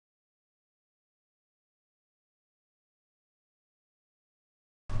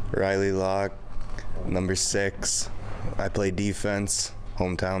Riley Locke, number 6. I play defense.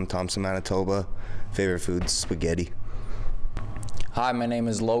 Hometown, Thompson, Manitoba. Favorite food, spaghetti. Hi, my name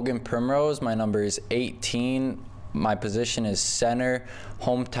is Logan Primrose. My number is 18. My position is center.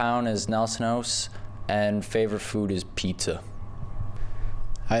 Hometown is Nelson House. And favorite food is pizza.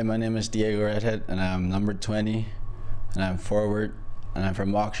 Hi, my name is Diego Redhead, and I'm number 20, and I'm forward, and I'm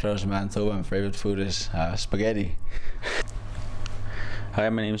from Moxley, Manitoba. My favorite food is spaghetti. Hi,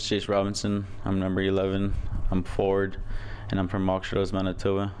 my name is Chase Robinson. I'm number 11. I'm forward, and I'm from Moxley,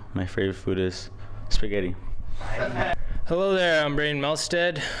 Manitoba. My favorite food is spaghetti. Hello there, I'm Braden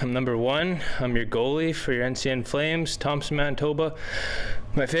Melstead. I'm number 1. I'm your goalie for your NCN Flames, Thompson, Manitoba.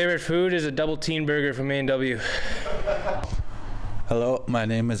 My favorite food is a double teen burger from A&W. Hello, my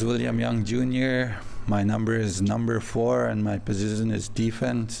name is William Young Jr. My number is number 4 and my position is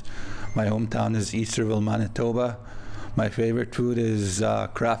defense. My hometown is Easterville, Manitoba. My favorite food is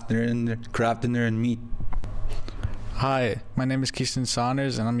craft dinner and meat. Hi, my name is Keiston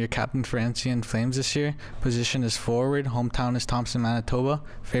Saunders and I'm your captain for NCN Flames this year. Position is forward, hometown is Thompson, Manitoba.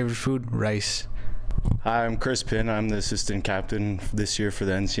 Favorite food, rice. Hi, I'm Chris Pinn. I'm the assistant captain this year for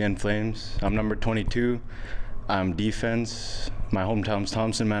the NCN Flames. I'm number 22. I'm defense. My hometown's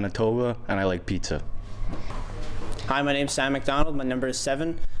Thompson, Manitoba, and I like pizza. Hi, my name's Sam McDonald. My number is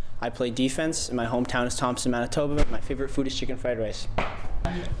 7. I play defense, and my hometown is Thompson, Manitoba. My favorite food is chicken fried rice.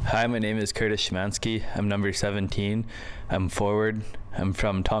 Hi, my name is Curtis Szymanski. I'm number 17. I'm forward. I'm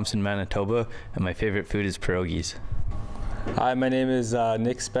from Thompson, Manitoba, and my favorite food is pierogies. Hi, my name is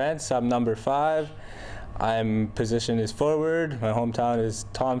Nick Spence. I'm number 5. Position is forward. My hometown is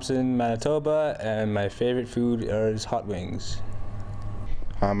Thompson, Manitoba, and my favorite food is hot wings.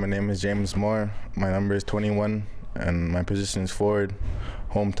 Hi, my name is James Moore. My number is 21, and my position is forward.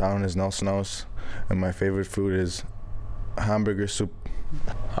 Hometown is Nelson House, and my favorite food is hamburger soup.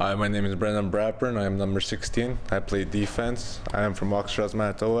 Hi, my name is Brendan Bradburn. I am number 16. I play defense. I am from Oxford,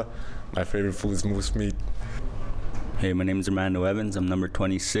 Manitoba. My favorite food is moose meat. Hey, my name is Armando Evans. I'm number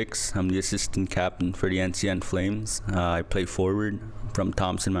 26. I'm the assistant captain for the NCN Flames. I play forward from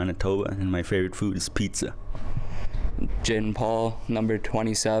Thompson, Manitoba, and my favorite food is pizza. Jaden Paul, number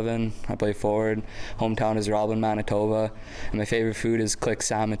 27. I play forward. Hometown is Robin, Manitoba, and my favorite food is click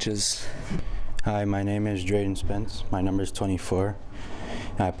sandwiches. Hi, my name is Drayden Spence. My number is 24.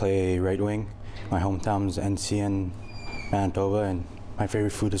 I play right wing. My hometown is NCN Manitoba, and my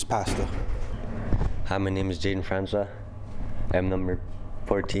favorite food is pasta. Hi, my name is Jaden Francois. I am number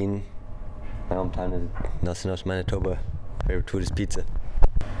 14. My hometown is Nelson House, Manitoba. Favorite food is pizza.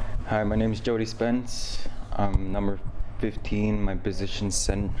 Hi, my name is Jody Spence. I'm number 15. My position is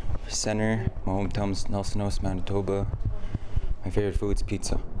center. My hometown is Nelson House, Manitoba. My favorite food is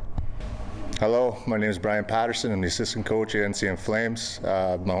pizza. Hello, my name is Brian Patterson. I'm the assistant coach at NCN Flames. My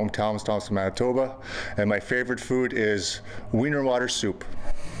hometown is Thompson, Manitoba, and my favorite food is wiener water soup.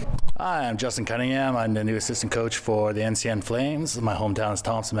 Hi, I'm Justin Cunningham. I'm the new assistant coach for the NCN Flames. My hometown is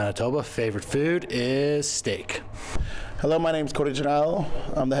Thompson, Manitoba. Favorite food is steak. Hello, my name is Cody Janalo.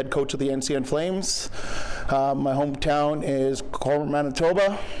 I'm the head coach of the NCN Flames. My hometown is Corbin,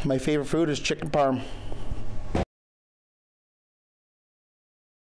 Manitoba. My favorite food is chicken parm.